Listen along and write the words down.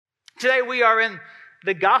Today we are in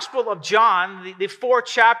the Gospel of John, the fourth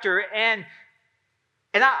chapter, and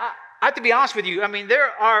I have to be honest with you. I mean, there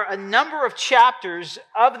are a number of chapters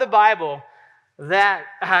of the Bible that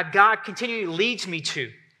God continually leads me to,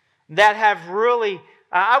 that have really,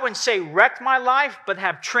 I wouldn't say wrecked my life, but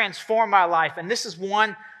have transformed my life. And this is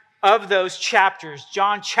one of those chapters,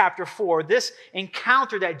 John chapter 4, this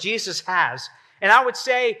encounter that Jesus has. And I would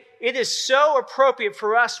say it is so appropriate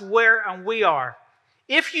for us where we are.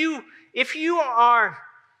 If you are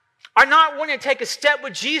not wanting to take a step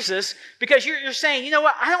with Jesus because you're saying, you know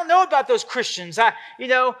what, I don't know about those Christians. I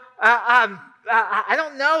don't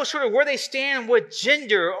know sort of where they stand with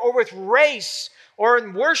gender or with race or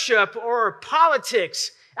in worship or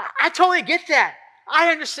politics. I totally get that.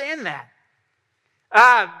 I understand that.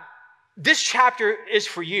 This chapter is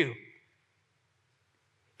for you.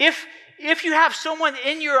 If you have someone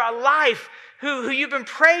in your life who you've been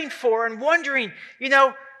praying for and wondering,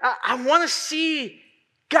 I want to see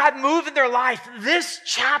God move in their life, this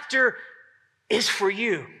chapter is for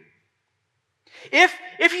you. If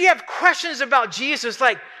you have questions about Jesus,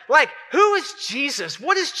 like who is Jesus?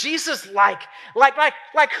 What is Jesus like?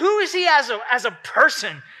 Like who is he as a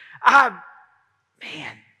person?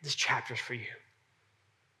 Man, this chapter is for you.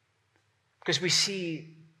 Because we see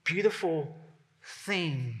beautiful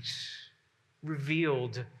things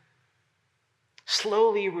revealed,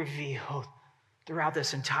 slowly revealed throughout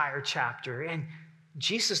this entire chapter. And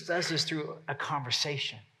Jesus does this through a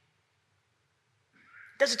conversation.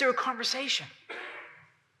 Does it through a conversation.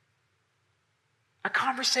 A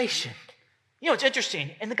conversation. It's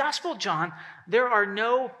interesting. In the Gospel of John, there are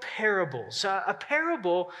no parables. A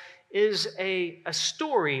parable is a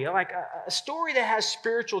story, like a story that has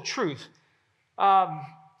spiritual truth.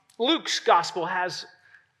 Luke's Gospel has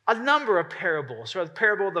a number of parables. So the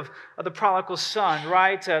parable of the prodigal son,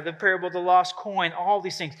 right? The parable of the lost coin, all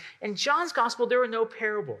these things. In John's Gospel, there are no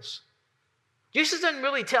parables. Jesus doesn't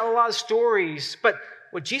really tell a lot of stories, but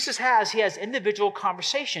what Jesus has, he has individual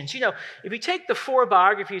conversations. If you take the four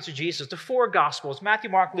biographies of Jesus, the four Gospels, Matthew,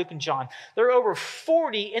 Mark, Luke, and John, there are over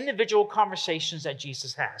 40 individual conversations that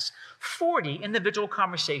Jesus has. 40 individual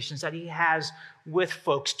conversations that he has with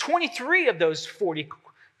folks. 23 of those 40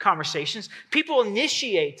 conversations, people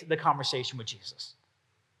initiate the conversation with Jesus.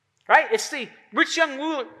 Right? It's the rich young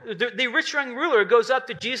ruler. The rich young ruler goes up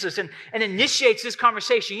to Jesus and initiates this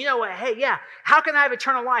conversation. You know what? Hey, yeah, how can I have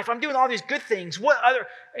eternal life? I'm doing all these good things. What other,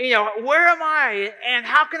 where am I? And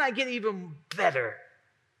how can I get even better?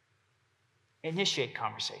 Initiate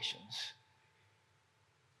conversations.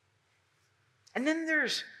 And then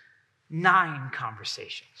there's 9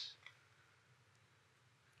 conversations.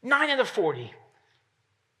 9 of the 40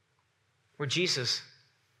 where Jesus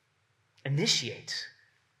initiates.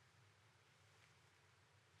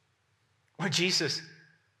 Where Jesus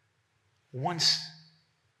wants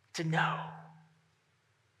to know.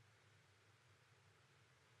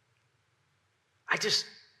 I just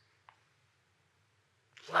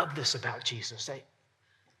love this about Jesus.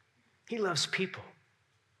 He loves people.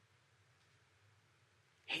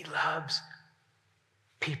 He loves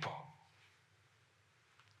people.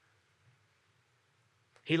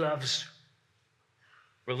 He loves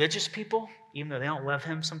religious people, even though they don't love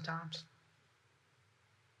him sometimes.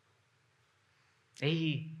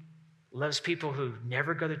 He loves people who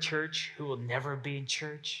never go to church, who will never be in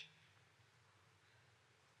church.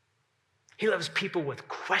 He loves people with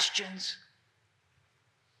questions.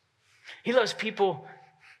 He loves people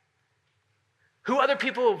who other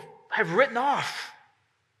people have written off.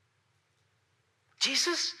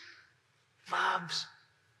 Jesus loves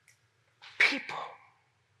people.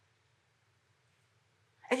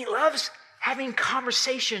 And he loves having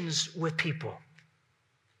conversations with people.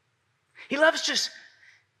 He loves just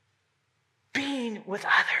being with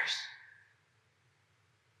others.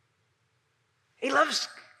 He loves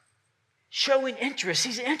showing interest.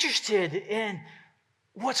 He's interested in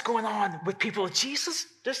what's going on with people. Jesus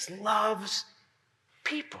just loves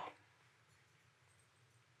people.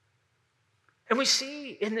 And we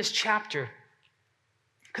see in this chapter,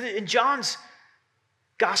 because in John's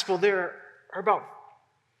Gospel, there are about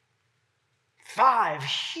 5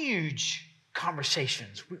 huge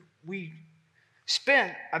conversations. We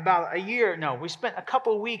spent we spent a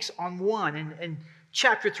couple of weeks on one. In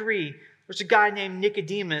chapter 3, there's a guy named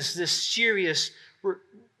Nicodemus, this serious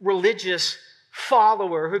religious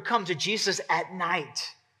follower who comes to Jesus at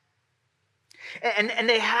night. And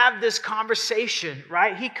they have this conversation,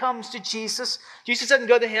 right? He comes to Jesus. Jesus doesn't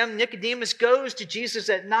go to him. Nicodemus goes to Jesus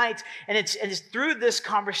at night. And it's through this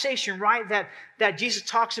conversation, right, that Jesus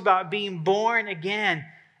talks about being born again.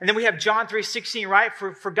 And then we have John 3:16, right?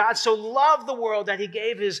 For God so loved the world that he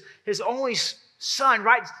gave his only son,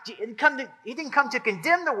 right? He didn't come to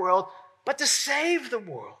condemn the world, but to save the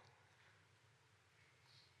world.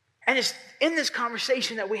 And it's in this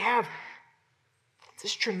conversation that we have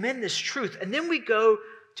this tremendous truth. And then we go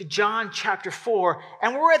to John chapter 4,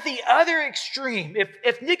 and we're at the other extreme.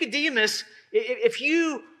 If Nicodemus, if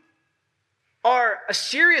you are a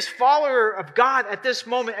serious follower of God at this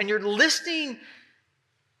moment, and you're listening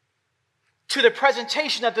to the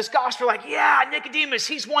presentation of this gospel, like, yeah, Nicodemus,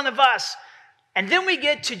 he's one of us. And then we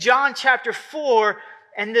get to John chapter 4,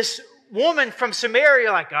 and this woman from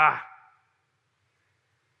Samaria, like,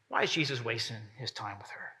 why is Jesus wasting his time with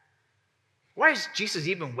her? Why is Jesus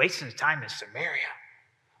even wasting his time in Samaria?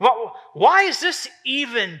 Well, why is this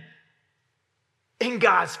even in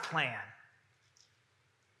God's plan?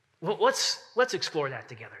 Well, let's explore that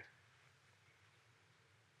together.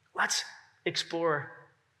 Let's explore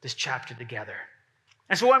this chapter together.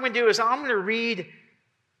 And so what I'm going to do is I'm going to read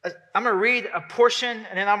a portion,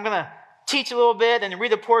 and then I'm going to teach a little bit, and then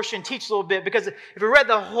read a portion, teach a little bit, because if we read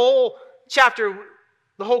the whole chapter,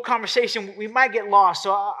 the whole conversation, we might get lost.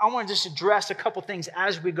 So I want to just address a couple things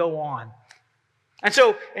as we go on. And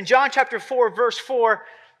so in John chapter 4, verse 4,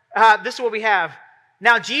 this is what we have.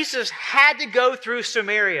 Now Jesus had to go through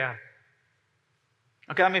Samaria.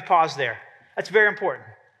 Okay, let me pause there. That's very important.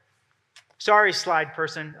 Sorry, slide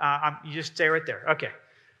person. You just stay right there. Okay.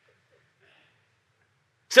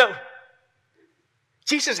 So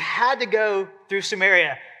Jesus had to go through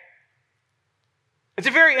Samaria. It's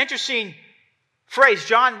a very interesting phrase.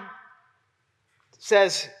 John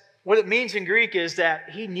says what it means in Greek is that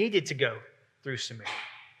he needed to go through Samaria.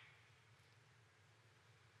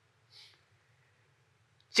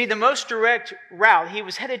 See, the most direct route, he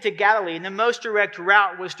was headed to Galilee, and the most direct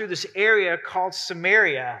route was through this area called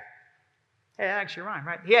Samaria. Hey, that actually rhymed,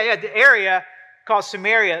 right? Yeah, the area called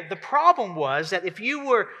Samaria. The problem was that if you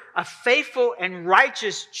were a faithful and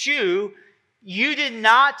righteous Jew, you did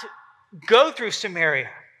not go through Samaria.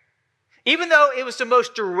 Even though it was the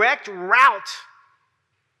most direct route,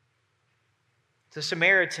 the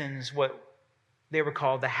Samaritans, what they were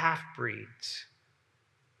called the half-breeds.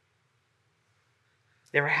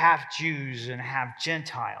 They were half Jews and half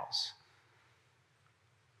Gentiles.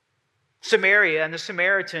 Samaria and the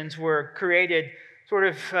Samaritans were created sort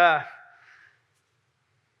of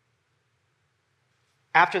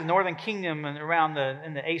after the northern kingdom and around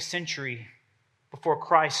in the 8th century before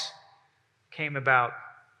Christ came about.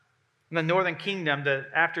 In the northern kingdom,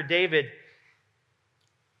 after David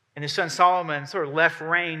and his son Solomon sort of left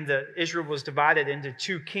reign, Israel was divided into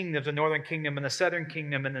two kingdoms, the northern kingdom and the southern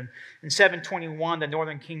kingdom. And then in 721, the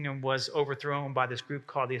northern kingdom was overthrown by this group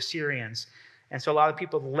called the Assyrians. And so a lot of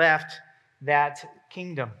people left that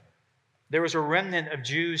kingdom. There was a remnant of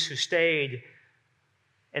Jews who stayed,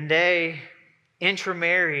 and they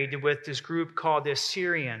intermarried with this group called the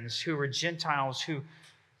Assyrians, who were Gentiles, who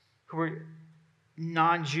were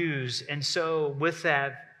non-Jews. And so with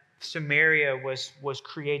that, Samaria was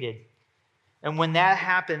created. And when that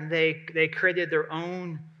happened, they created their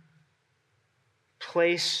own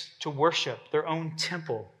place to worship, their own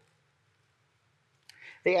temple.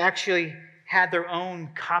 They actually had their own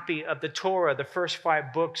copy of the Torah, the first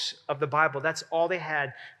 5 books of the Bible. That's all they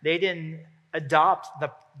had. They didn't adopt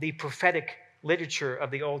the prophetic literature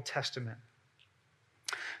of the Old Testament.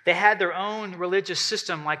 They had their own religious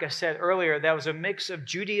system, like I said earlier, that was a mix of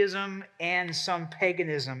Judaism and some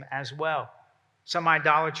paganism as well, some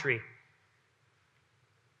idolatry.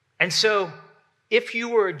 And so, if you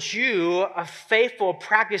were a Jew, a faithful,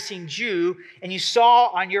 practicing Jew, and you saw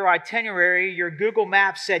on your itinerary, your Google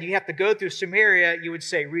Maps said you have to go through Samaria, you would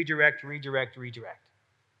say redirect, redirect, redirect.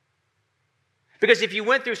 Because if you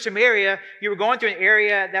went through Samaria, you were going through an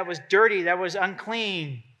area that was dirty, that was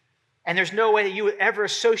unclean. And there's no way that you would ever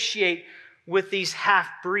associate with these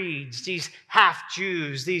half-breeds, these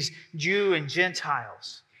half-Jews, these Jew and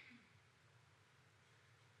Gentiles.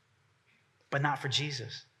 But not for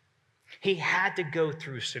Jesus. He had to go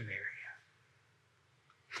through Samaria.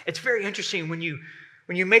 It's very interesting when you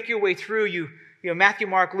make your way through, you Matthew,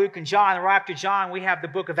 Mark, Luke, and John. Right after John, we have the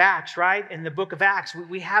book of Acts, right? In the book of Acts,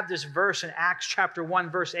 we have this verse in Acts chapter 1,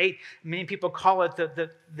 verse 8. Many people call it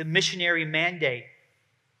the missionary mandate.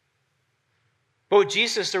 But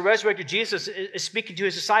Jesus, the resurrected Jesus, is speaking to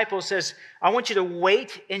his disciples, says, I want you to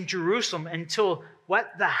wait in Jerusalem until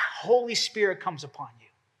what? The Holy Spirit comes upon you.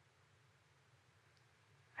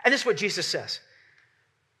 And this is what Jesus says.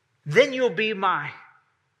 Then you'll be my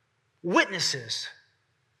witnesses.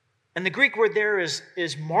 And the Greek word there is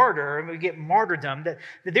martyr, and we get martyrdom, that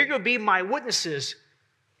there you'll be my witnesses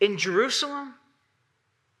in Jerusalem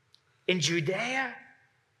in Judea,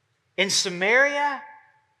 in Samaria,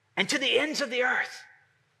 and to the ends of the earth.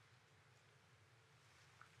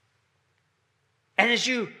 And as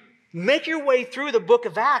you make your way through the book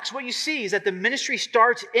of Acts, what you see is that the ministry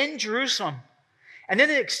starts in Jerusalem, and then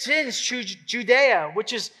it extends to Judea,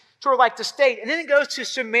 which is sort of like the state, and then it goes to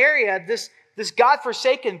Samaria, this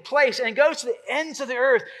God-forsaken place, and it goes to the ends of the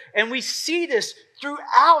earth. And we see this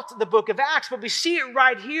throughout the book of Acts, but we see it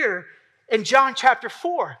right here in John chapter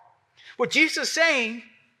 4. What Jesus is saying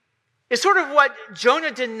is sort of what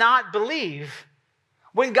Jonah did not believe.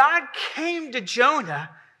 When God came to Jonah,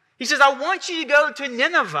 he says, I want you to go to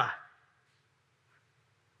Nineveh.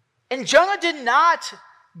 And Jonah did not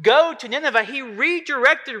go to Nineveh. He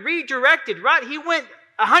redirected, right? He went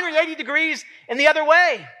 180 degrees in the other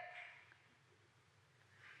way.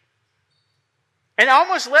 And it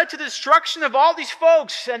almost led to the destruction of all these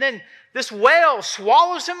folks. And then this whale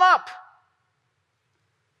swallows him up.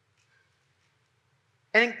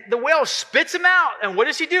 And the whale spits him out. And what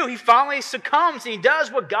does he do? He finally succumbs and he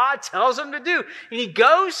does what God tells him to do. And he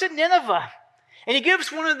goes to Nineveh. And he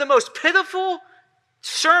gives one of the most pitiful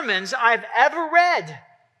sermons I've ever read.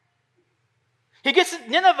 He gets to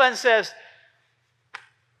Nineveh and says,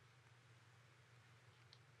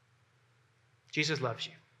 Jesus loves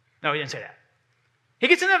you. No, he didn't say that. He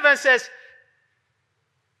gets to Nineveh and says,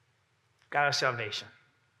 God of salvation.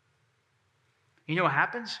 You know what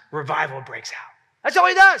happens? Revival breaks out. That's all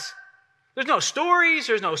he does. There's no stories,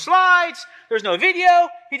 there's no slides, there's no video.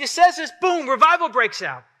 He just says this, boom, revival breaks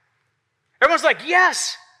out. Everyone's like,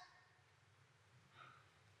 yes.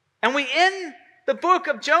 And we end the book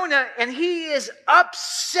of Jonah, and he is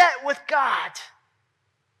upset with God.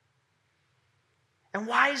 And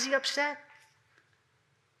why is he upset?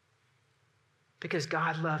 Because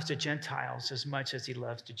God loves the Gentiles as much as he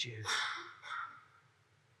loves the Jews.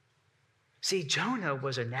 See, Jonah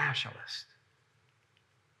was a nationalist.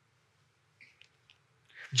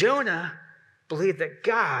 Jonah believed that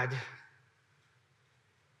God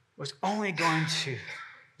was only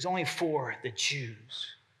for the Jews.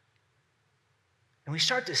 And we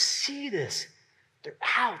start to see this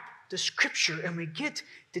throughout the scripture, and we get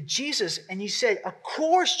to Jesus, and he said, of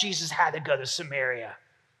course Jesus had to go to Samaria.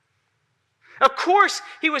 Of course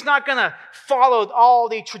he was not going to follow all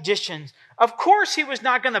the traditions. Of course he was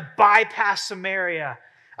not going to bypass Samaria.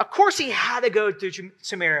 Of course he had to go through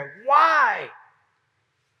Samaria. Why?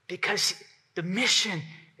 Because the mission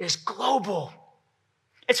is global.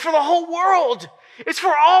 It's for the whole world. It's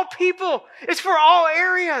for all people. It's for all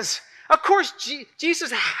areas. Of course,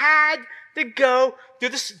 Jesus had to go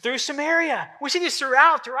through Samaria. We see this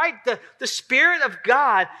throughout, right? The Spirit of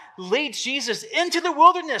God leads Jesus into the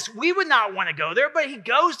wilderness. We would not want to go there, but he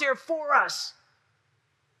goes there for us.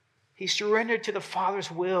 He surrendered to the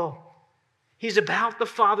Father's will. He's about the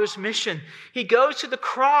Father's mission. He goes to the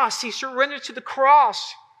cross. He surrendered to the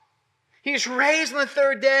cross. He's raised on the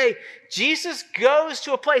third day. Jesus goes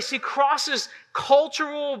to a place. He crosses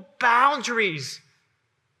cultural boundaries.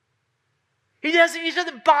 He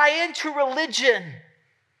doesn't buy into religion.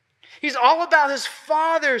 He's all about his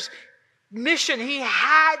Father's mission. He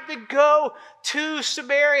had to go to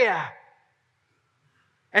Samaria.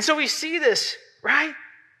 And so we see this, right?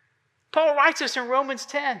 Paul writes this in Romans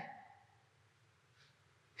 10.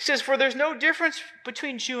 He says, for there's no difference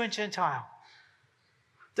between Jew and Gentile.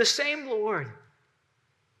 The same Lord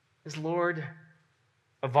is Lord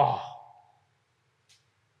of all.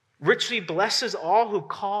 Richly blesses all who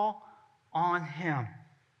call on him.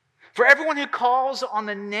 For everyone who calls on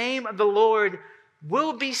the name of the Lord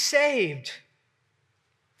will be saved.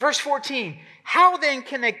 Verse 14, how then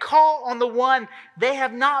can they call on the one they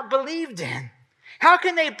have not believed in? How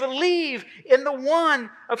can they believe in the one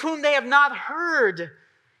of whom they have not heard?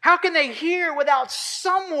 How can they hear without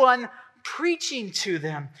someone preaching to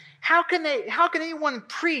them? How can anyone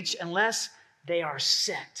preach unless they are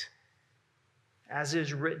sent? As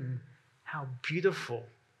is written, how beautiful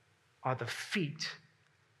are the feet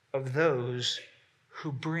of those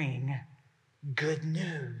who bring good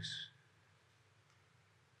news.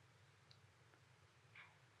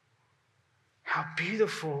 How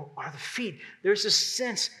beautiful are the feet. There's this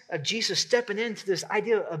sense of Jesus stepping into this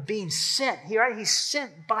idea of being sent. He's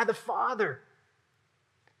sent by the Father.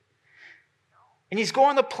 And he's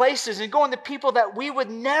going to places and going to people that we would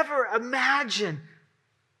never imagine.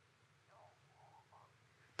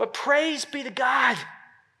 But praise be to God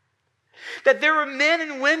that there were men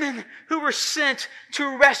and women who were sent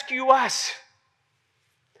to rescue us.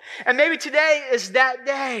 And maybe today is that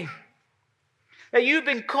day that you've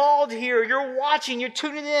been called here. You're watching, you're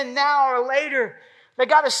tuning in now or later. That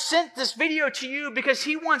God has sent this video to you because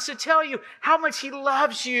he wants to tell you how much he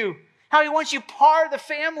loves you. how he wants you part of the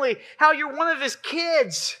family, how you're one of his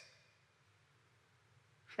kids,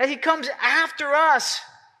 that he comes after us.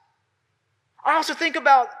 I also think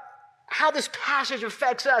about how this passage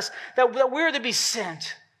affects us, that we're to be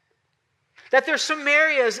sent. That there's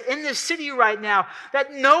Samarias in this city right now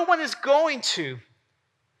that no one is going to.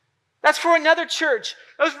 That's for another church.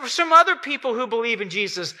 Those for some other people who believe in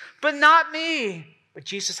Jesus, but not me. But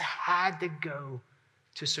Jesus had to go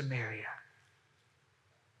to Samaria.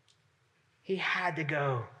 He had to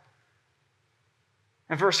go.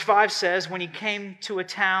 And verse 5 says, when he came to a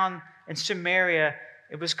town in Samaria,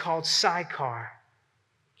 it was called Sychar.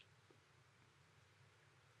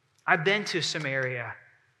 I've been to Samaria.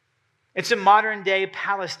 It's in modern-day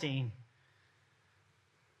Palestine.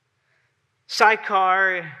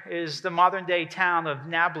 Sychar is the modern-day town of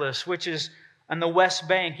Nablus, which is on the West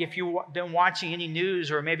Bank. If you've been watching any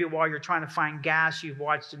news, or maybe while you're trying to find gas, you've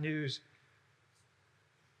watched the news.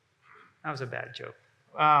 That was a bad joke.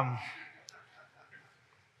 I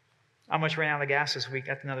almost ran out of gas this week.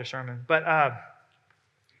 That's another sermon. But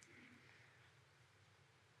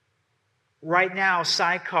right now,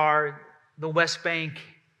 Sychar, the West Bank,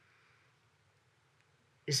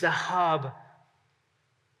 is the hub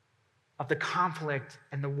of the conflict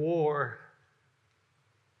and the war.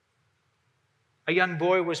 A young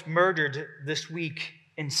boy was murdered this week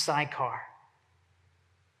in Sychar.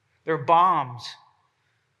 There are bombs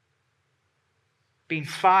being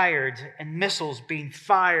fired and missiles being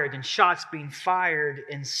fired and shots being fired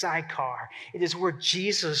in Sychar. It is where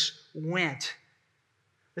Jesus went.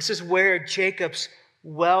 This is where Jacob's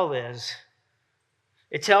well is.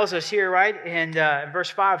 It tells us here, right, in verse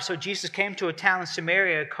 5, so Jesus came to a town in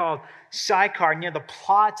Samaria called Sychar, near the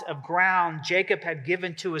plot of ground Jacob had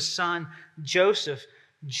given to his son Joseph.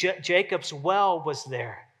 Jacob's well was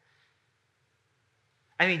there.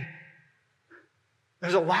 I mean,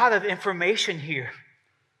 there's a lot of information here.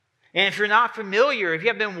 And if you're not familiar, if you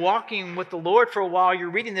have been walking with the Lord for a while, you're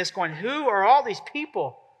reading this going, who are all these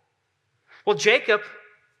people? Well, Jacob's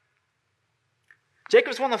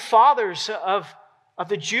one of the fathers of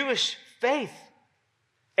the Jewish faith.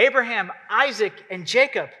 Abraham, Isaac, and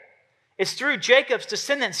Jacob. It's through Jacob's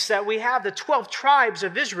descendants that we have the 12 tribes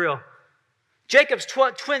of Israel. Jacob's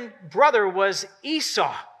twin brother was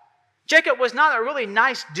Esau. Jacob was not a really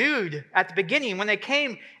nice dude at the beginning. When they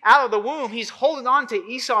came out of the womb, he's holding on to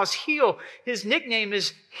Esau's heel. His nickname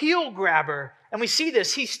is Heel Grabber. And we see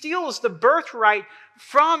this. He steals the birthright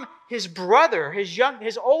from his brother,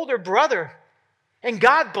 his older brother. And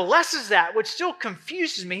God blesses that, which still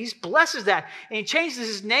confuses me. He blesses that. And he changes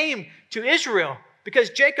his name to Israel because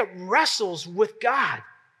Jacob wrestles with God.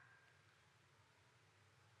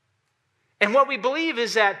 And what we believe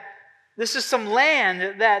is that this is some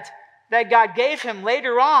land that God gave him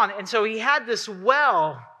later on. And so he had this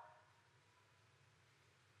well.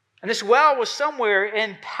 And this well was somewhere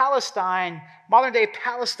in Palestine, modern-day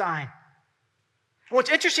Palestine. And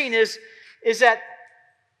what's interesting is that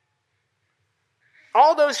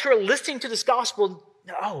all those who are listening to this gospel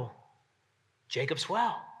know Jacob's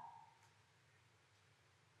well.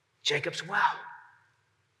 Jacob's well.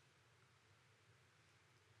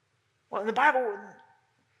 Well, in the Bible,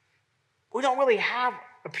 we don't really have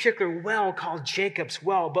a particular well called Jacob's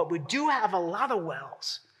well, but we do have a lot of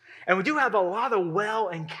wells. And we do have a lot of well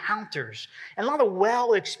encounters and a lot of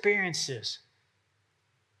well experiences.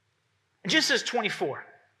 In Genesis 24,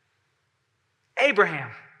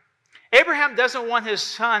 Abraham doesn't want his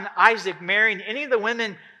son Isaac marrying any of the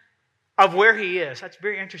women of where he is. That's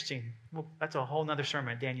very interesting. Well, that's a whole other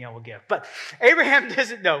sermon Danielle will give. But Abraham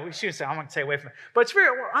doesn't know. We shouldn't say, I'm going to stay away from it. But it's very,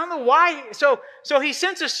 I don't know why. So he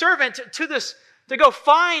sends a servant to go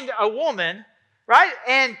find a woman, right?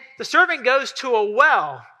 And the servant goes to a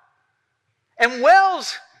well. And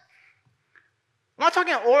wells, I'm not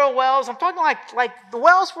talking oil wells. I'm talking like the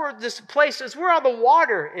wells where this place is where all the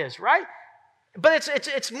water is, right? But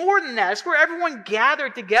it's more than that. It's where everyone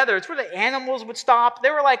gathered together. It's where the animals would stop.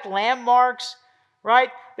 They were like landmarks, right?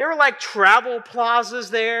 They were like travel plazas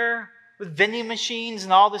there with vending machines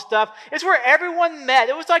and all this stuff. It's where everyone met.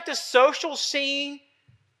 It was like the social scene.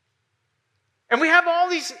 And we have all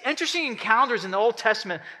these interesting encounters in the Old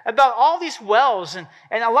Testament about all these wells. And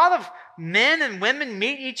a lot of men and women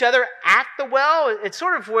meet each other at the well. It's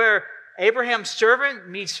sort of where Abraham's servant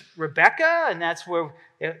meets Rebekah, and that's where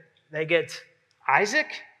they get Isaac.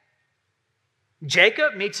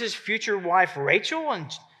 Jacob meets his future wife Rachel in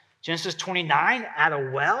Genesis 29 at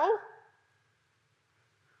a well.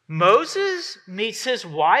 Moses meets his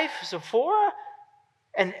wife Zipporah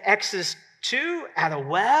in Exodus 2 at a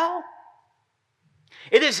well.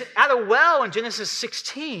 It is at a well in Genesis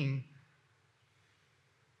 16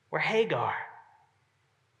 where Hagar,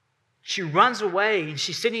 she runs away and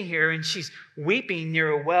she's sitting here and she's weeping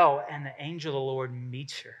near a well, and the angel of the Lord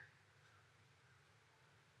meets her.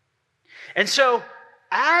 And so,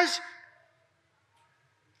 as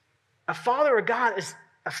a follower of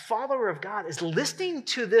God is listening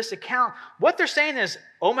to this account, what they're saying is,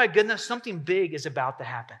 oh my goodness, something big is about to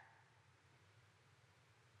happen.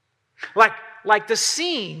 Like the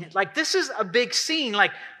scene, like this is a big scene,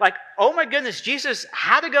 like, oh my goodness, Jesus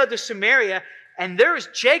had to go to Samaria, and there's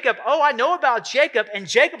Jacob. Oh, I know about Jacob and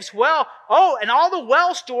Jacob's well. Oh, and all the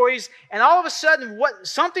well stories, and all of a sudden,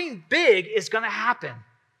 something big is going to happen.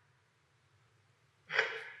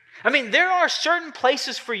 I mean, there are certain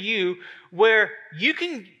places for you where you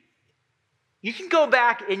can go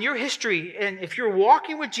back in your history, and if you're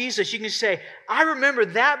walking with Jesus, you can say, I remember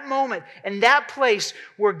that moment and that place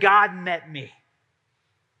where God met me.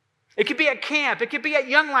 It could be at camp. It could be at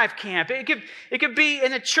Young Life Camp. It could be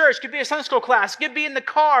in a church. It could be a Sunday school class. It could be in the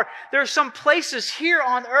car. There are some places here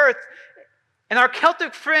on earth, and our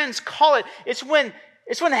Celtic friends call it, it's when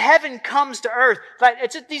heaven comes to earth. Like,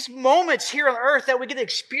 it's at these moments here on earth that we get to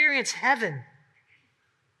experience heaven.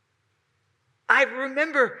 I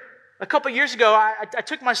remember a couple years ago, I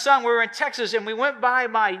took my son, we were in Texas, and we went by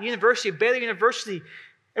my university, Baylor University,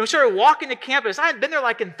 and we started walking to campus. I hadn't been there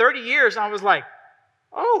like in 30 years, and I was like,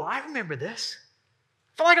 oh, I remember this.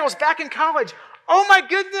 I felt like I was back in college. Oh my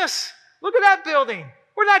goodness, look at that building.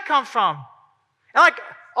 Where'd that come from? And like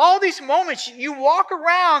all these moments, you walk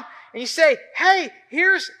around and you say, hey,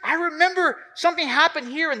 I remember something happened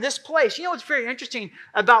here in this place. You know what's very interesting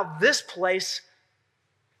about this place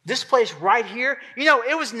right here? You know,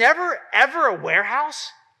 it was never, ever a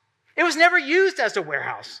warehouse. It was never used as a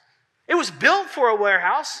warehouse. It was built for a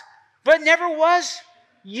warehouse, but it never was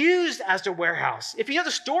used as a warehouse. If you know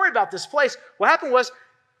the story about this place, what happened was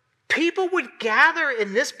people would gather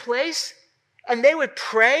in this place and they would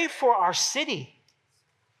pray for our city.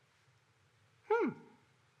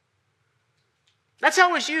 That's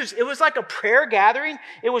how it was used. It was like a prayer gathering.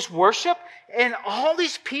 It was worship. And all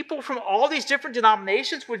these people from all these different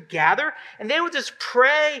denominations would gather, and they would just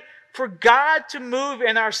pray for God to move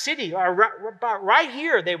in our city. Right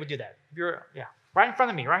here, they would do that. Right in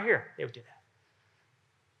front of me, right here, they would do that.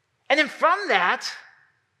 And then from that,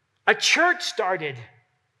 a church started.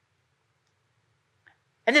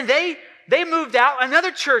 And then they moved out.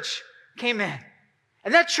 Another church came in.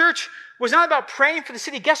 And that church was not about praying for the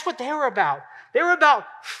city. Guess what they were about? They were about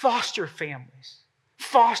foster families,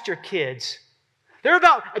 foster kids. They were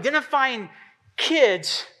about identifying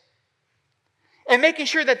kids and making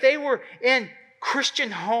sure that they were in Christian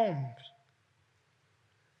homes.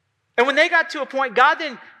 And when they got to a point, God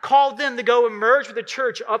then called them to go and merge with the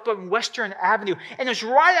church up on Western Avenue. And it was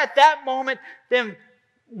right at that moment then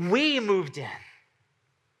we moved in.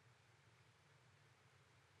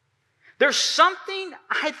 There's something,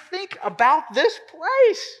 I think, about this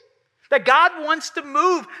place that God wants to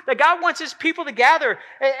move, that God wants His people to gather.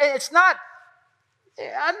 And it's not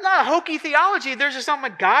a hokey theology. There's just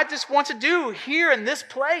something that God just wants to do here in this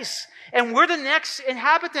place. And we're the next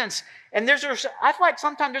inhabitants. And I feel like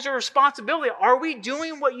sometimes there's a responsibility. Are we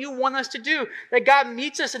doing what you want us to do? That God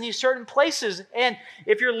meets us in these certain places. And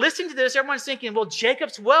if you're listening to this, everyone's thinking, well,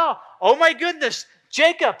 Jacob's well. Oh my goodness,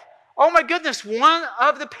 Jacob. Oh my goodness, one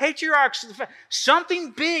of the patriarchs.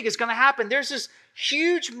 Something big is going to happen. There's this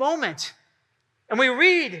huge moment. And we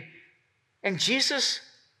read, and Jesus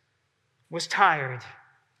was tired.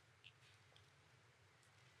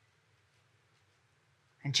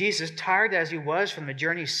 And Jesus, tired as he was from the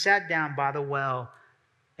journey, sat down by the well,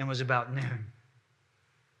 and was about noon.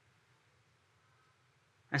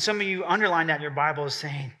 And some of you underline that in your Bible as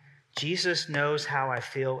saying, Jesus knows how I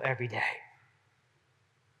feel every day.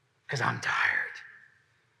 Because I'm tired.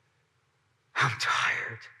 I'm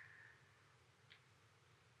tired.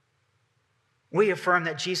 We affirm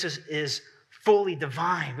that Jesus is fully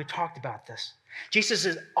divine. We talked about this. Jesus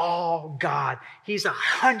is all God. He's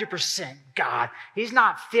 100% God. He's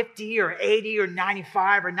not 50 or 80 or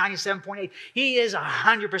 95 or 97.8. He is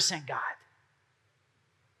 100% God.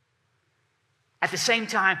 At the same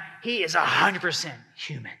time, he is 100%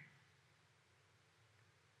 human.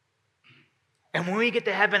 And when we get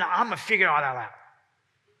to heaven, I'm going to figure all that out.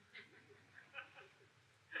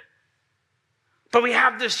 But we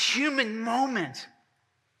have this human moment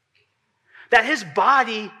that his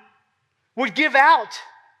body would give out.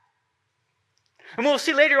 And we'll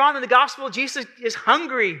see later on in the gospel, Jesus is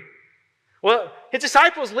hungry. Well, his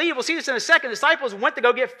disciples leave. We'll see this in a second. The disciples went to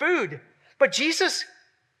go get food. But Jesus,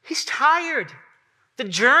 he's tired. The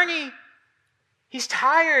journey, he's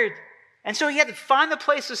tired. And so he had to find a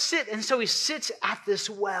place to sit, and so he sits at this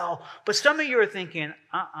well. But some of you are thinking,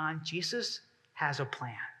 Jesus has a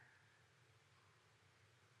plan.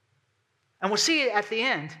 And we'll see it at the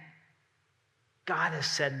end. God is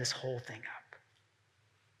setting this whole thing up.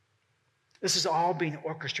 This is all being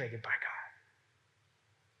orchestrated by God.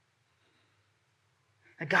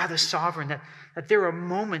 That God is sovereign, that there are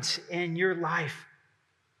moments in your life,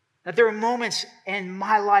 that there are moments in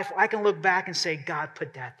my life where I can look back and say, God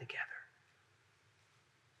put that together.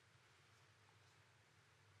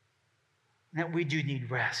 And that we do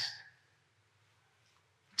need rest.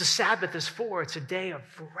 The Sabbath is for, it's a day of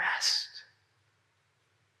rest.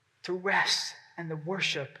 To rest and to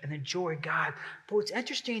worship and enjoy God. But what's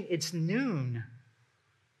interesting, it's noon.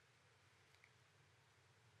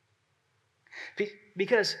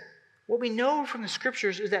 Because what we know from the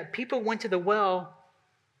scriptures is that people went to the well,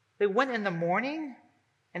 they went in the morning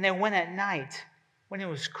and they went at night when it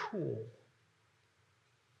was cool.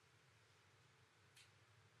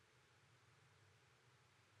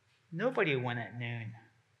 Nobody went at noon.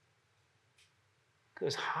 It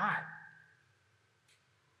was hot.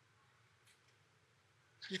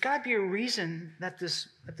 So there's got to be a reason that this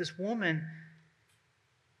woman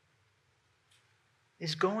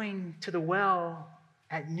is going to the well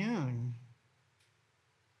at noon.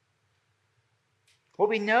 What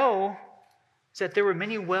we know is that there were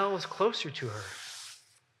many wells closer to her.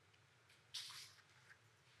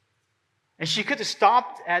 And she could have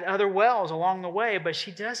stopped at other wells along the way, but she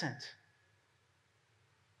doesn't.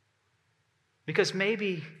 Because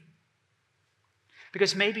maybe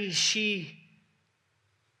she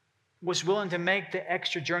was willing to make the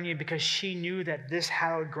extra journey because she knew that this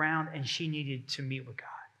hallowed ground and she needed to meet with God.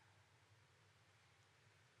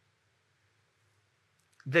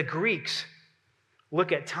 The Greeks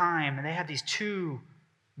look at time and they have these two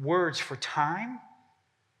words for time.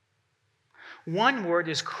 One word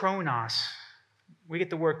is chronos. We get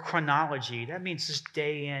the word chronology. That means just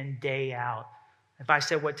day in, day out. If I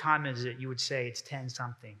said, what time is it? You would say it's 10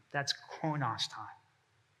 something. That's chronos time.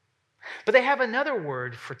 But they have another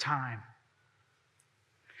word for time.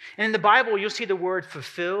 And in the Bible, you'll see the word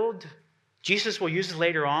fulfilled. Jesus will use it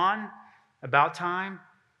later on about time.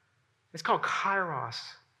 It's called kairos.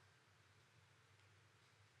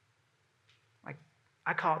 Like,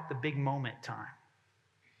 I call it the big moment time.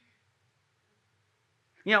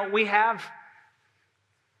 You know, we have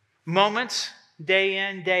moments, day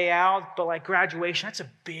in, day out, but like graduation, that's a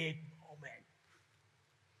big moment.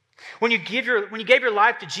 When you gave your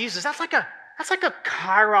life to Jesus, that's like a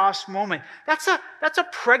kairos moment. That's a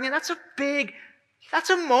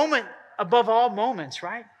moment above all moments,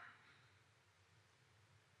 right?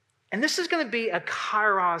 And this is going to be a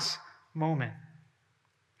kairos moment.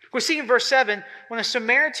 We see in verse 7, when a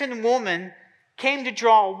Samaritan woman came to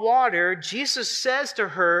draw water, Jesus says to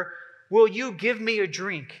her, "Will you give me a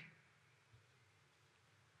drink?"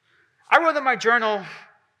 I wrote in my journal,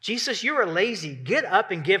 Jesus, you are lazy. Get up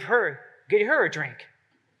and get her a drink.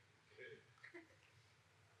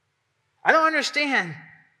 I don't understand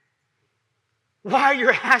why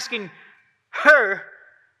you're asking her.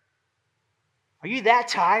 Are you that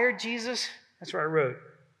tired, Jesus? That's what I wrote.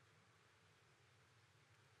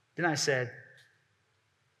 Then I said,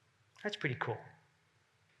 that's pretty cool.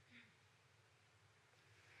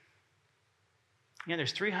 You know,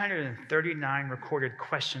 there's 339 recorded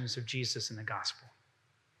questions of Jesus in the gospel.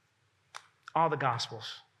 All the gospels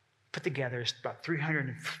put together is about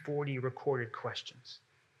 340 recorded questions.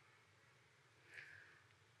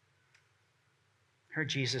 Here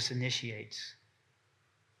Jesus initiates.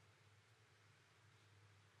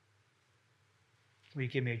 Will you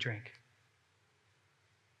give me a drink?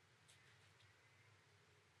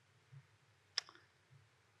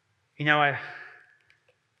 You know, I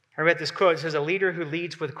read this quote. It says, a leader who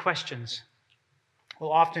leads with questions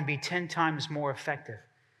will often be 10 times more effective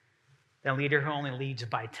than a leader who only leads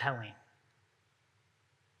by telling.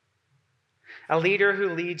 A leader who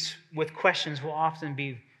leads with questions will often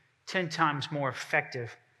be 10 times more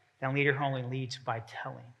effective than a leader who only leads by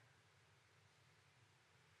telling.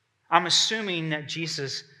 I'm assuming that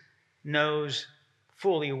Jesus knows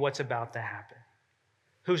fully what's about to happen,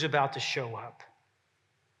 who's about to show up.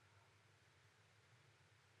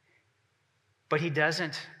 But he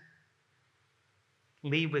doesn't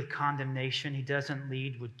lead with condemnation. He doesn't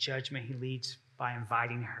lead with judgment. He leads by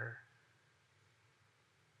inviting her,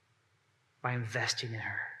 by investing in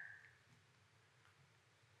her.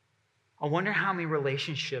 I wonder how many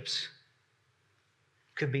relationships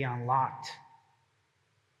could be unlocked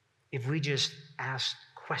if we just asked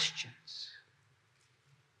questions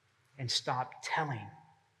and stopped telling.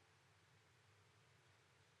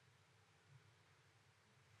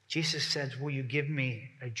 Jesus says, will you give me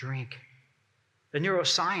a drink? The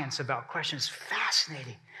neuroscience about questions is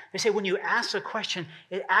fascinating. They say when you ask a question,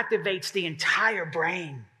 it activates the entire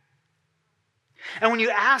brain. And when you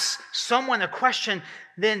ask someone a question,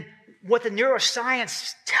 then what the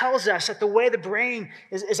neuroscience tells us that the way the brain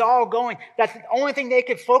is all going, that the only thing they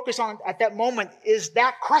could focus on at that moment is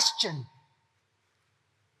that question.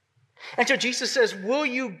 And so Jesus says, will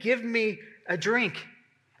you give me a drink?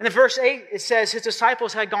 And in verse 8, it says his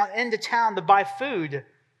disciples had gone into town to buy food.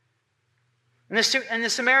 And the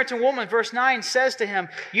Samaritan woman, verse 9, says to him,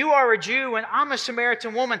 you are a Jew and I'm a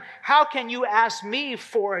Samaritan woman. How can you ask me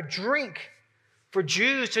for a drink? For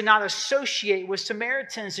Jews do not associate with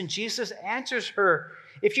Samaritans. And Jesus answers her,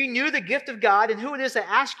 if you knew the gift of God and who it is that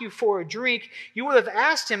asks you for a drink, you would have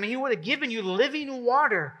asked him and he would have given you living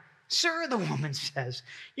water. Sir, the woman says,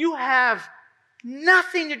 you have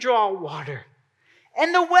nothing to draw water,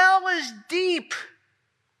 and the well is deep.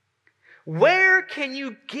 Where can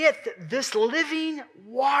you get this living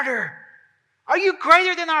water? Are you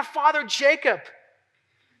greater than our father Jacob,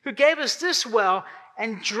 who gave us this well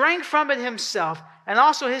and drank from it himself, and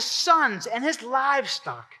also his sons and his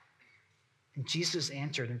livestock? And Jesus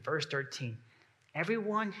answered in verse 13,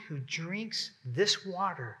 everyone who drinks this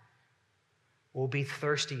water will be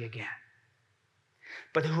thirsty again.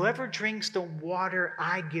 But whoever drinks the water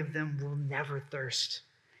I give them will never thirst.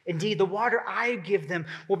 Indeed, the water I give them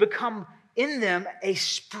will become in them a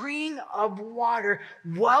spring of water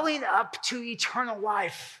welling up to eternal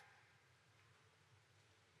life.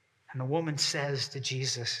 And the woman says to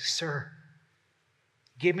Jesus, sir,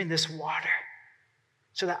 give me this water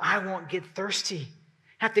so that I won't get thirsty,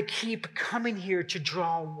 have to keep coming here to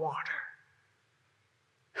draw water.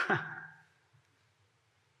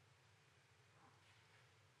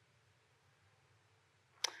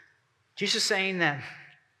 Jesus is saying that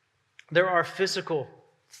there are physical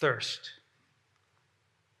thirst.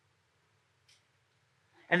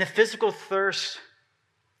 And the physical thirst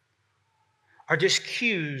are just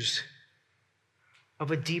cues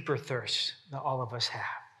of a deeper thirst that all of us have.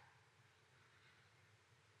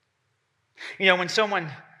 You know, when someone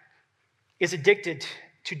is addicted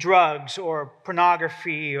to drugs or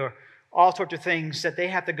pornography or all sorts of things, that they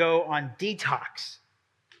have to go on detox.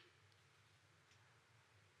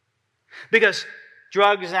 Because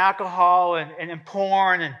drugs and alcohol and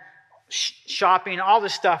porn and shopping, all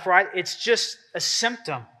this stuff, right? It's just a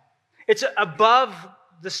symptom. It's above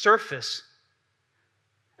the surface.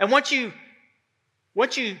 And once you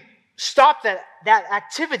stop that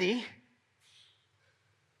activity,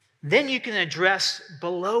 then you can address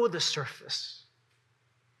below the surface.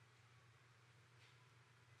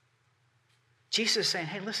 Jesus is saying,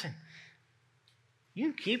 hey, listen,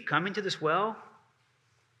 you keep coming to this well,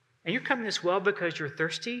 and you're coming to this well because you're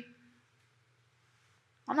thirsty.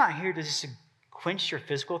 I'm not here to just quench your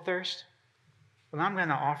physical thirst. What I'm going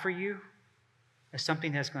to offer you is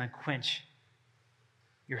something that's going to quench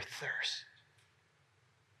your thirst,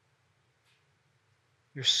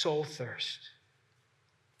 your soul thirst.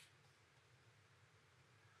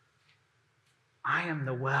 I am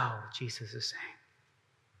the well, Jesus is saying.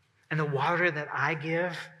 And the water that I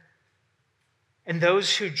give, and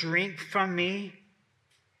those who drink from me,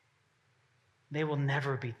 they will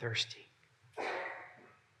never be thirsty.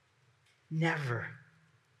 Never.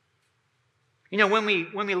 You know, when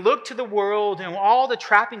we look to the world and all the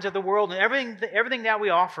trappings of the world and everything that we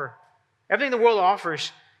offer, everything the world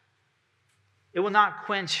offers, it will not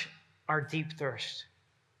quench our deep thirst.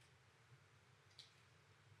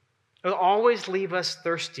 It will always leave us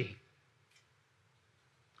thirsty.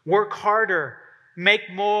 Work harder, make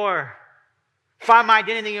more, find my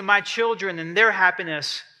identity in my children and their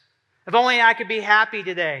happiness. If only I could be happy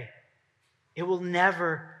today. It will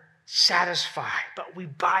never satisfy, but we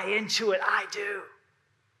buy into it. I do.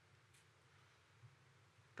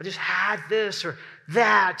 If I just had this or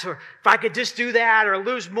that, or if I could just do that or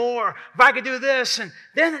lose more, if I could do this, and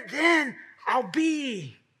then I'll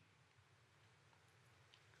be.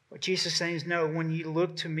 What Jesus is saying is, no, when you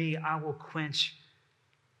look to me, I will quench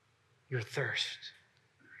your thirst.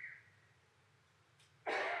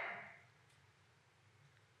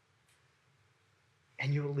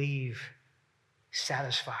 And you'll leave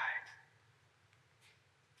satisfied.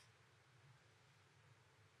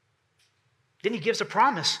 Then he gives a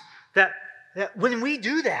promise that when we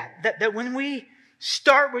do that when we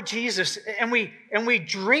start with Jesus and we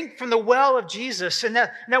drink from the well of Jesus and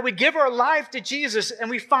that we give our life to Jesus and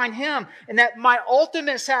we find him, and that my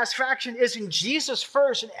ultimate satisfaction is in Jesus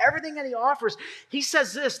first and everything that he offers, he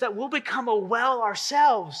says this, that we'll become a well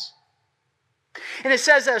ourselves. And it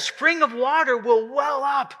says that a spring of water will well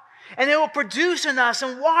up. And it will produce in us,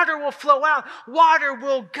 and water will flow out. Water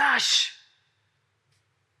will gush.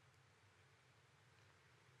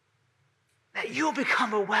 That you'll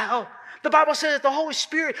become a well. The Bible says that the Holy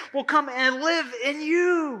Spirit will come and live in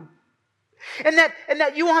you. And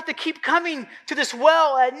that you won't have to keep coming to this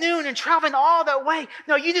well at noon and traveling all that way.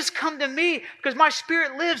 No, you just come to me because my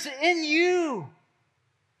Spirit lives in you.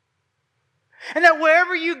 And that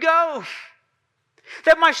wherever you go,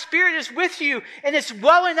 that my Spirit is with you and it's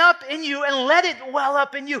welling up in you, and let it well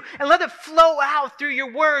up in you and let it flow out through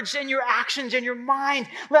your words and your actions and your mind.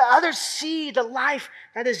 Let others see the life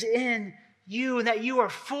that is in you, and that you are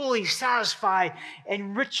fully satisfied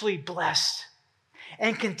and richly blessed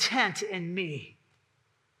and content in me.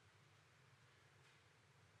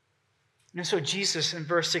 And so Jesus in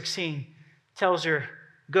verse 16 tells her,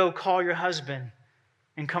 go call your husband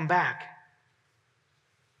and come back.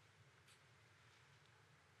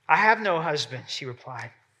 I have no husband, she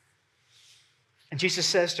replied. And Jesus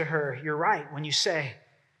says to her, you're right when you say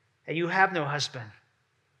that you have no husband.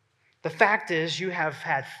 The fact is, you have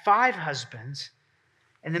had 5 husbands,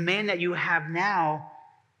 and the man that you have now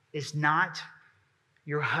is not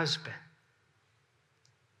your husband.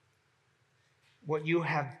 What you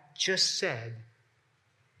have just said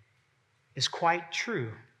is quite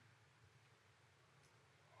true.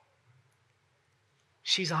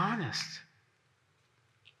 She's honest.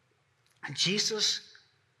 And Jesus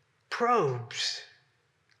probes.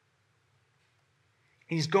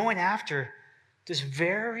 He's going after this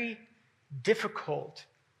very difficult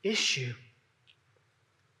issue.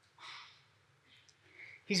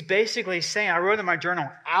 He's basically saying, I wrote in my journal,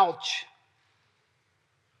 ouch.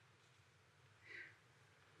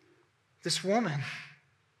 This woman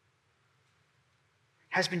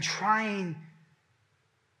has been trying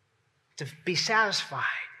to be satisfied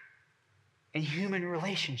in human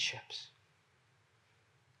relationships.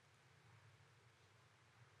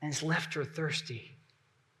 And it's left her thirsty.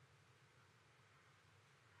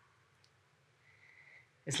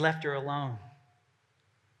 It's left her alone.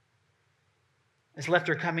 It's left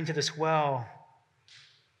her coming to this well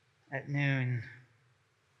at noon.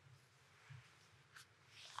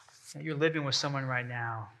 You're living with someone right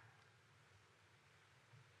now,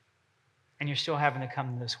 and you're still having to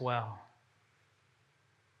come to this well.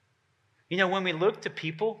 You know, when we look to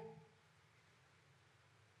people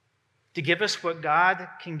to give us what God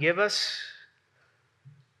can give us,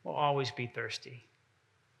 we'll always be thirsty.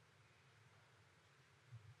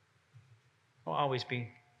 We'll always be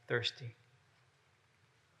thirsty.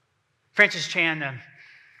 Francis Chan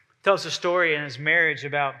tells a story in his marriage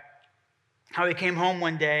about how he came home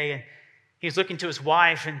one day and he was looking to his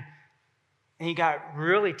wife, and he got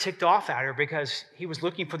really ticked off at her because he was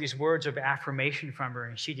looking for these words of affirmation from her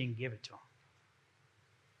and she didn't give it to him.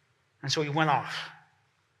 And so he went off.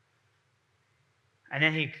 And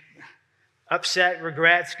then he, upset,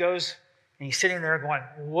 regrets, goes, and he's sitting there going,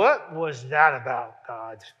 what was that about,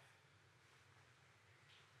 God?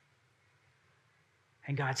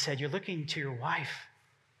 And God said, you're looking to your wife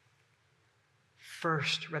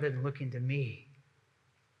first rather than looking to me.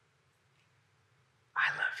 I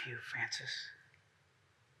love you, Francis.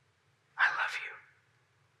 I love you.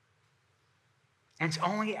 And it's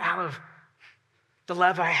only out of the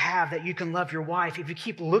love I have that you can love your wife. If you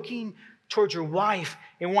keep looking towards your wife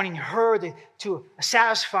and wanting her to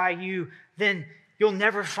satisfy you, then you'll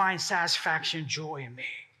never find satisfaction, joy in me.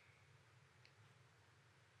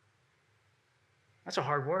 That's a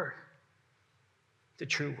hard word. It's a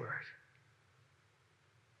true word.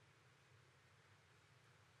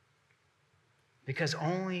 Because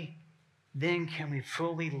only then can we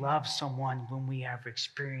fully love someone when we have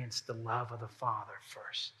experienced the love of the Father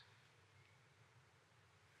first.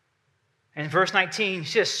 And in verse 19,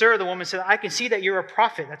 she says, Sir, the woman said, I can see that you're a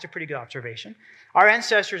prophet. That's a pretty good observation. Our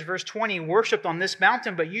ancestors, verse 20, worshipped on this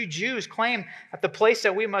mountain, but you Jews claim that the place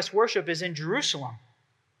that we must worship is in Jerusalem.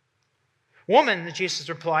 Woman, Jesus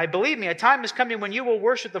replied, believe me, a time is coming when you will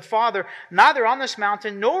worship the Father neither on this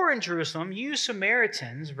mountain nor in Jerusalem. You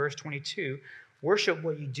Samaritans, verse 22, worship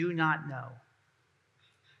what you do not know.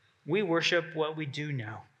 We worship what we do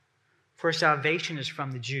know, for salvation is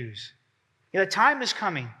from the Jews. Yet the time is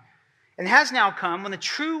coming, and has now come, when the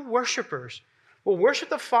true worshipers will worship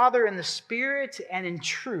the Father in the Spirit and in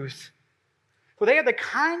truth. For they are the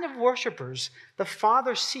kind of worshipers the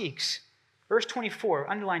Father seeks. Verse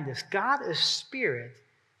 24, underline this. God is spirit,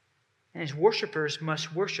 and his worshipers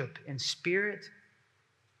must worship in spirit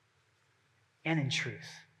and in truth.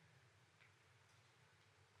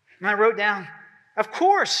 And I wrote down, of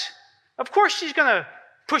course she's going to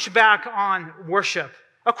push back on worship.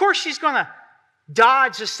 Of course she's going to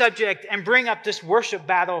dodge the subject and bring up this worship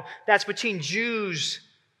battle that's between Jews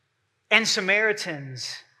and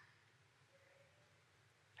Samaritans.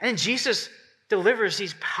 And then Jesus delivers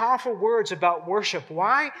these powerful words about worship.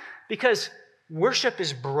 Why? Because worship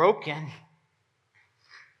is broken.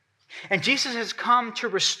 And Jesus has come to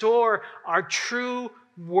restore our true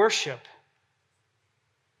worship.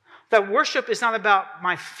 That worship is not about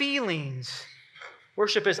my feelings.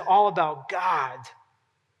 Worship is all about God.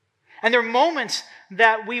 And there are moments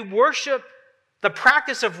that we worship the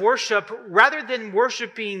practice of worship rather than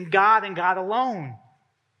worshiping God and God alone.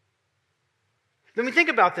 Let me think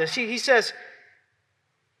about this. He says,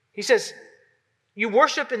 you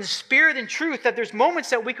worship in the spirit and truth, that there's moments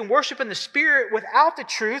that we can worship in the spirit without the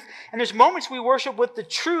truth, and there's moments we worship with the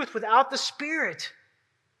truth without the spirit.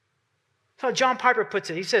 That's how John Piper puts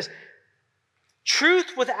it. He says,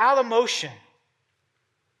 truth without emotion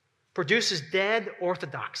produces dead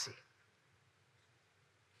orthodoxy.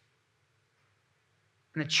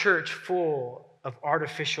 And a church full of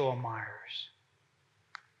artificial admirers.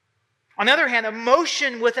 On the other hand,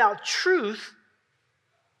 emotion without truth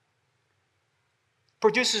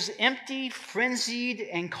produces empty, frenzied,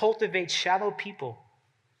 and cultivates shallow people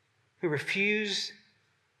who refuse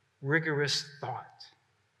rigorous thought.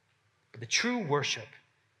 But the true worship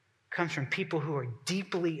comes from people who are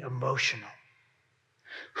deeply emotional,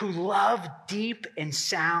 who love deep and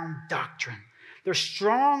sound doctrine. Their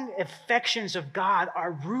strong affections of God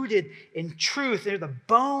are rooted in truth. They're the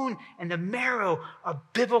bone and the marrow of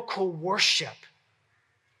biblical worship.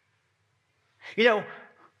 You know,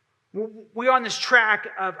 we're on this track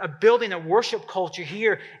of building a worship culture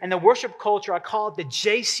here. And the worship culture, I call it the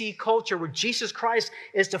JC culture, where Jesus Christ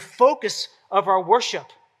is the focus of our worship.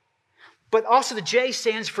 But also the J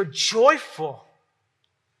stands for joyful.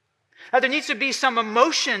 Now, there needs to be some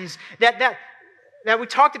emotions that we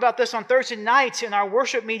talked about this on Thursday nights in our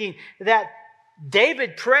worship meeting, that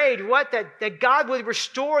David prayed, that God would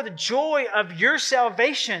restore the joy of your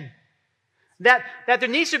salvation. That there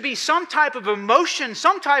needs to be some type of emotion,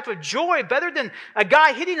 some type of joy, better than a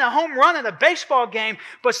guy hitting a home run in a baseball game,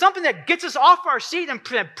 but something that gets us off our seat and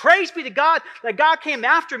praise be to God that God came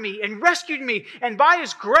after me and rescued me, and by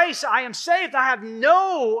His grace I am saved. I have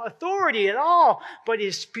no authority at all, but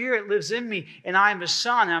His Spirit lives in me, and I am His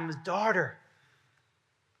son, I'm His daughter.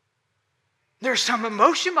 There's some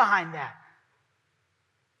emotion behind that,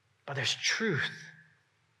 but there's truth.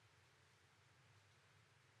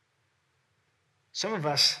 Some of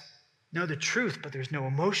us know the truth, but there's no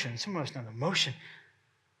emotion. Some of us know the emotion,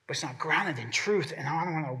 but it's not grounded in truth. And I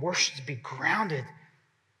want our worship to be grounded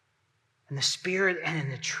in the Spirit and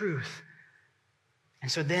in the truth.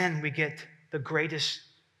 And so then we get the greatest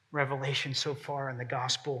revelation so far in the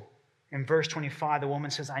gospel. In verse 25, the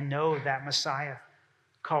woman says, I know that Messiah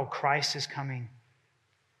called Christ is coming.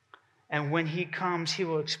 And when He comes, He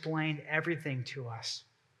will explain everything to us.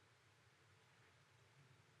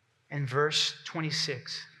 In verse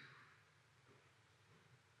 26,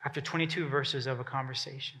 after 22 verses of a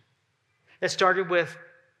conversation that started with,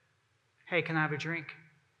 hey, can I have a drink?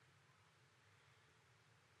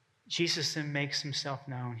 Jesus then makes Himself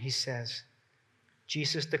known. He says,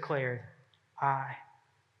 Jesus declared, I,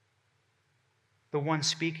 the one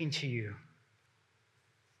speaking to you,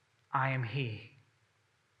 I am He.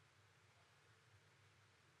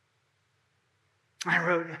 I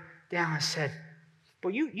wrote down and said,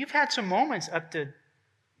 well, you've had some moments up to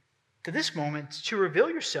this moment to reveal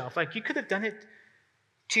yourself. Like you could have done it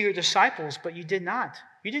to your disciples, but you did not.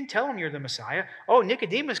 You didn't tell them you're the Messiah. Oh,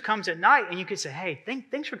 Nicodemus comes at night, and you could say, hey,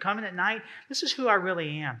 thanks for coming at night. This is who I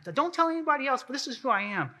really am. Now, don't tell anybody else, but this is who I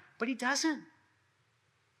am. But He doesn't.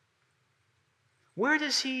 Where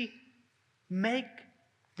does He make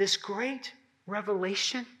this great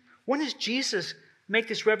revelation? When does Jesus make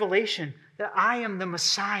this revelation that I am the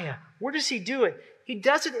Messiah? Where does He do it? He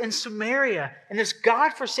does it in Samaria, in this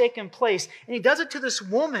God-forsaken place. And He does it to this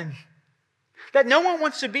woman that no one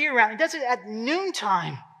wants to be around. He does it at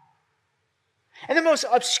noontime. In the most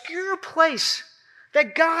obscure place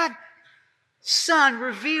that God's Son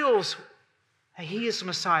reveals that He is the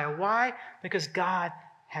Messiah. Why? Because God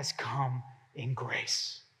has come in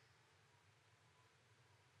grace.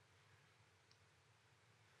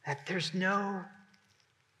 That there's no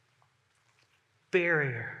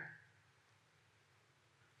barrier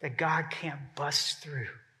that God can't bust through.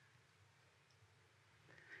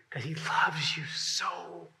 Because He loves you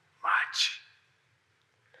so much.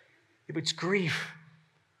 If it's grief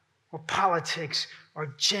or politics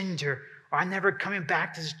or gender or I'm never coming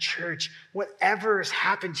back to this church, whatever has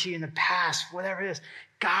happened to you in the past, whatever it is,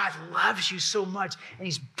 God loves you so much and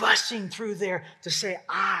He's busting through there to say,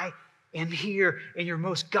 I am here in your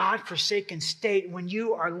most God-forsaken state. When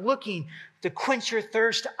you are looking to quench your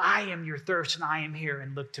thirst, I am your thirst, and I am here,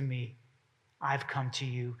 and look to me. I've come to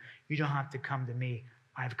you. You don't have to come to me.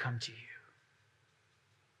 I've come to you.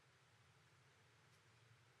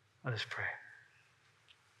 Let us pray.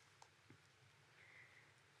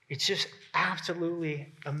 It's just absolutely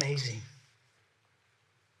amazing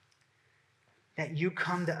that you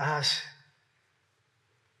come to us.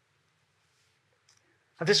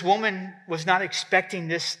 This woman was not expecting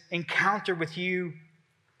this encounter with you,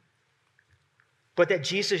 but that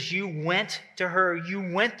Jesus, you went to her,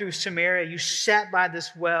 you went through Samaria, you sat by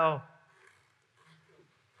this well.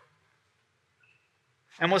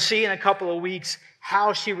 And we'll see in a couple of weeks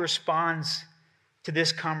how she responds to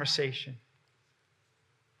this conversation.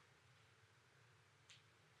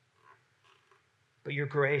 But your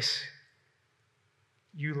grace,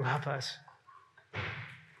 you love us.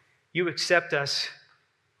 You accept us.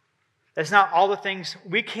 That's not all the things,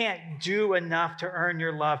 we can't do enough to earn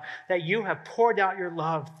your love, that you have poured out your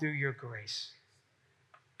love through your grace.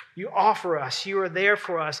 You offer us. You are there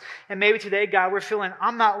for us. And maybe today, God, we're feeling,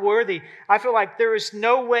 I'm not worthy. I feel like there is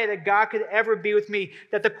no way that God could ever be with me,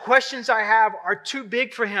 that the questions I have are too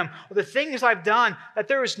big for Him, or the things I've done, that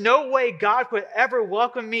there is no way God could ever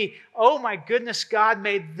welcome me. Oh my goodness, God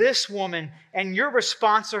made this woman and your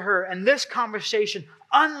response to her and this conversation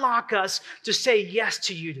unlock us to say yes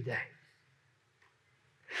to you today.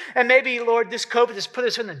 And maybe, Lord, this COVID has put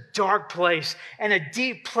us in a dark place and a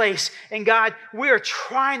deep place. And God, we are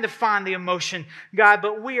trying to find the emotion, God,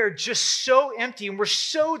 but we are just so empty and we're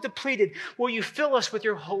so depleted. Will you fill us with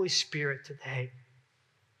your Holy Spirit today?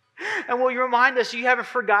 And will you remind us you haven't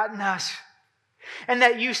forgotten us and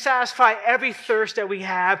that you satisfy every thirst that we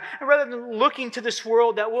have. And rather than looking to this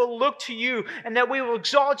world, that we'll look to you and that we will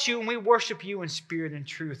exalt you and we worship you in spirit and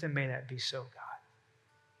truth. And may that be so, God.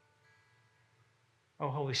 Oh,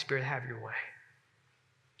 Holy Spirit, have your way.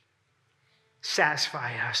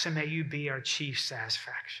 Satisfy us, and may you be our chief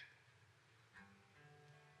satisfaction.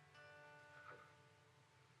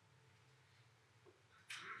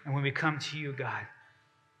 And when we come to you, God,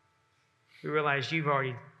 we realize you've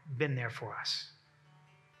already been there for us.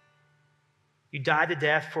 You died to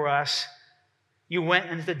death for us. You went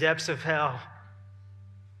into the depths of hell,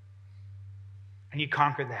 and you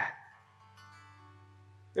conquered that.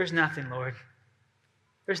 There's nothing, Lord.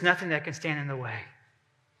 There's nothing that can stand in the way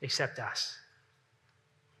except us.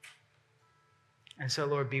 And so,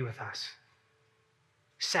 Lord, be with us.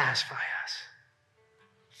 Satisfy us.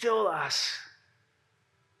 Fill us.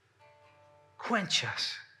 Quench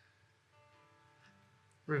us.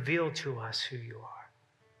 Reveal to us who you are.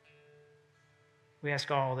 We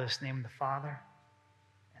ask all this in the name of the Father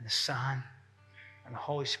and the Son and the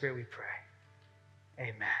Holy Spirit we pray.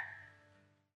 Amen.